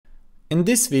In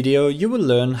this video, you will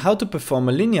learn how to perform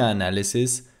a linear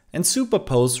analysis and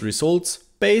superpose results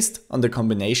based on the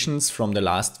combinations from the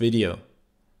last video.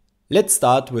 Let's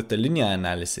start with the linear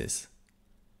analysis.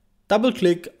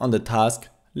 Double-click on the task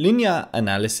Linear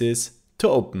Analysis to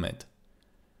open it.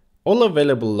 All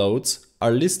available loads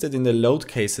are listed in the Load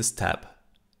Cases tab.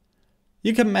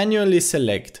 You can manually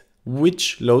select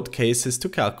which load cases to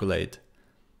calculate.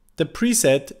 The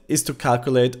preset is to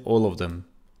calculate all of them.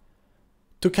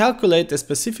 To calculate a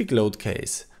specific load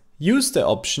case, use the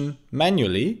option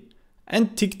Manually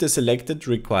and tick the selected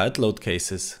required load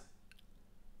cases.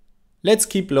 Let's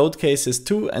keep load cases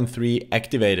 2 and 3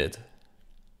 activated.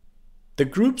 The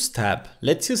Groups tab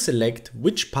lets you select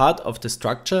which part of the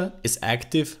structure is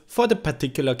active for the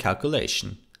particular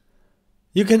calculation.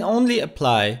 You can only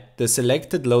apply the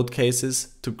selected load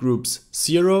cases to groups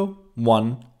 0,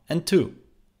 1 and 2.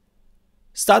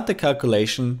 Start the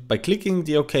calculation by clicking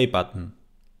the OK button.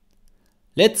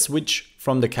 Let's switch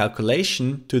from the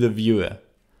calculation to the viewer.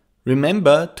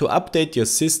 Remember to update your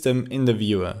system in the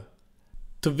viewer.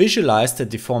 To visualize the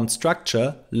deformed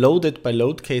structure loaded by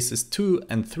load cases 2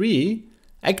 and 3,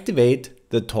 activate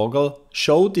the toggle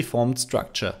Show Deformed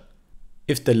Structure.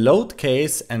 If the load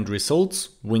case and results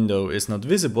window is not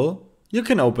visible, you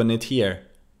can open it here.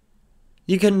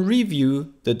 You can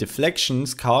review the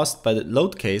deflections caused by the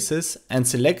load cases and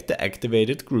select the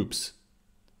activated groups.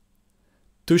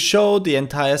 To show the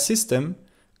entire system,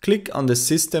 click on the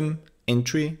System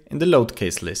entry in the load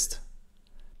case list.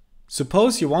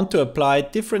 Suppose you want to apply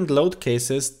different load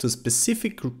cases to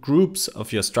specific groups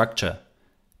of your structure.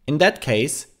 In that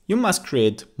case, you must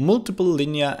create multiple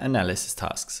linear analysis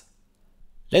tasks.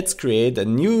 Let's create a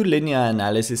new linear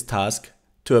analysis task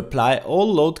to apply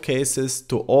all load cases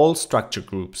to all structure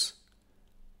groups.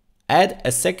 Add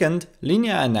a second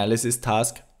linear analysis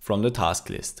task from the task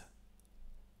list.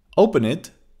 Open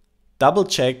it, double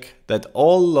check that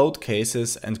all load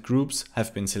cases and groups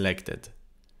have been selected.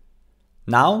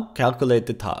 Now calculate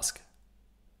the task.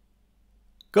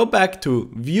 Go back to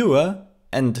Viewer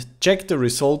and check the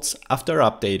results after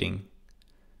updating.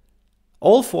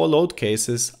 All 4 load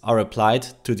cases are applied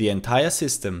to the entire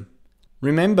system.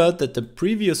 Remember that the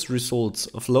previous results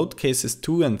of load cases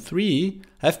 2 and 3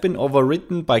 have been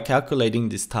overwritten by calculating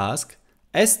this task,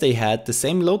 as they had the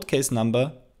same load case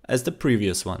number as the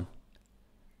previous one.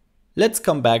 Let's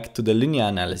come back to the linear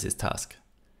analysis task.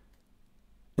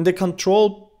 In the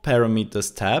Control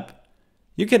Parameters tab,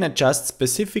 you can adjust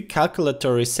specific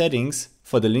calculatory settings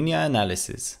for the linear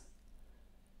analysis.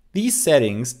 These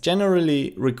settings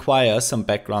generally require some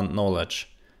background knowledge,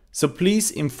 so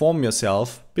please inform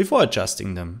yourself before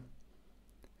adjusting them.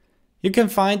 You can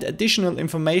find additional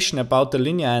information about the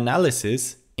linear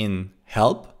analysis in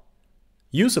Help,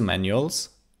 User Manuals,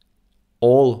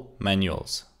 All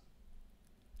Manuals.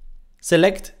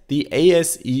 Select the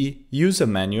ASE User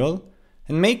Manual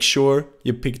and make sure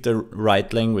you pick the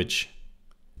right language.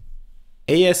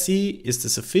 ASE is the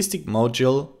SOFiSTiK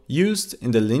module used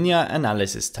in the Linear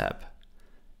Analysis tab.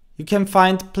 You can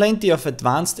find plenty of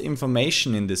advanced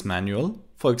information in this manual,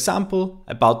 for example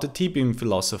about the T-beam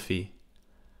philosophy.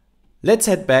 Let's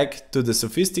head back to the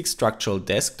SOFiSTiK structural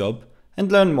desktop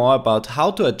and learn more about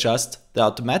how to adjust the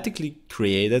automatically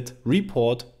created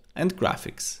report and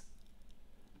graphics.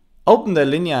 Open the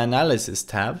Linear Analysis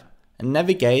tab and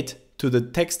navigate to the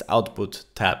Text Output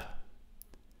tab.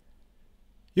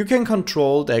 You can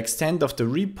control the extent of the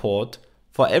report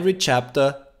for every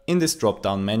chapter in this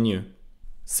drop-down menu.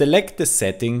 Select the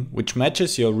setting which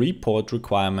matches your report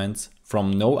requirements from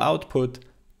no output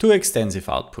to extensive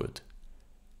output.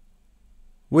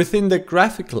 Within the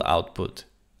graphical output,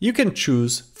 you can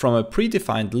choose from a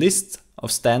predefined list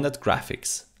of standard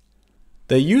graphics.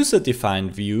 The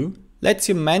user-defined view lets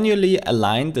you manually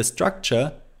align the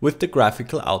structure with the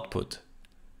graphical output.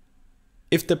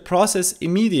 If the Process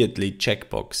Immediately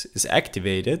checkbox is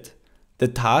activated, the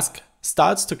task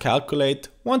starts to calculate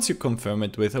once you confirm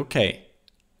it with OK.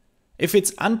 If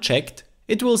it's unchecked,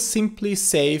 it will simply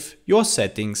save your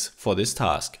settings for this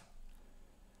task.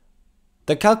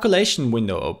 The calculation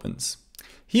window opens.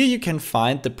 Here you can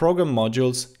find the program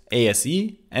modules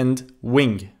ASE and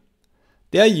Wing.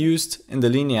 They are used in the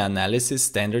linear analysis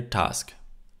standard task.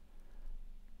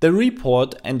 The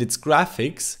report and its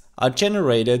graphics are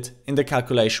generated in the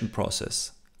calculation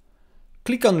process.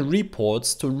 Click on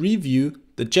Reports to review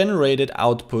the generated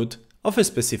output of a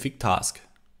specific task.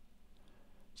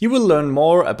 You will learn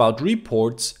more about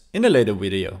reports in a later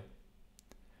video.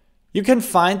 You can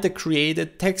find the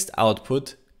created text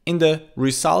output in the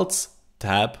Results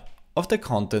tab of the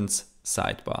Contents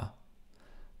sidebar.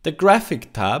 The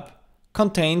Graphic tab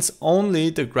contains only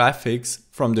the graphics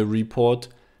from the report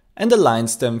and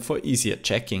aligns them for easier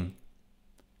checking.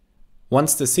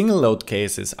 Once the single load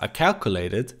cases are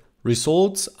calculated,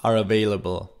 results are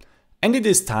available, and it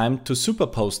is time to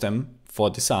superpose them for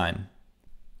design.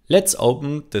 Let's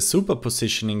open the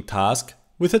superpositioning task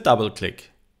with a double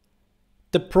click.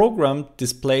 The program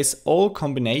displays all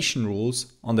combination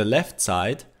rules on the left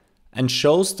side and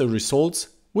shows the results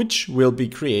which will be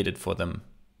created for them.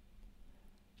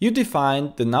 You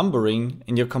define the numbering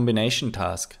in your combination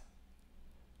task.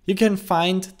 You can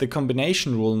find the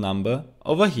combination rule number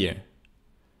over here.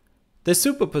 The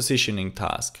superpositioning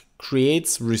task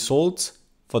creates results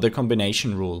for the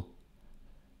combination rule.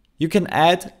 You can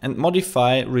add and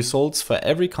modify results for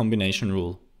every combination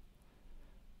rule.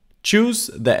 Choose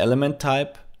the element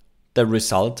type, the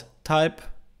result type,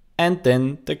 and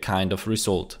then the kind of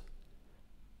result.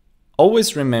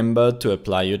 Always remember to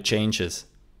apply your changes.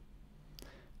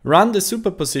 Run the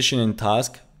superpositioning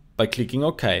task by clicking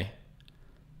OK.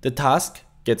 The task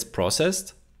gets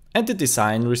processed and the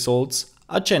design results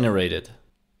are generated.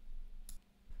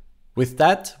 With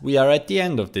that, we are at the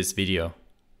end of this video.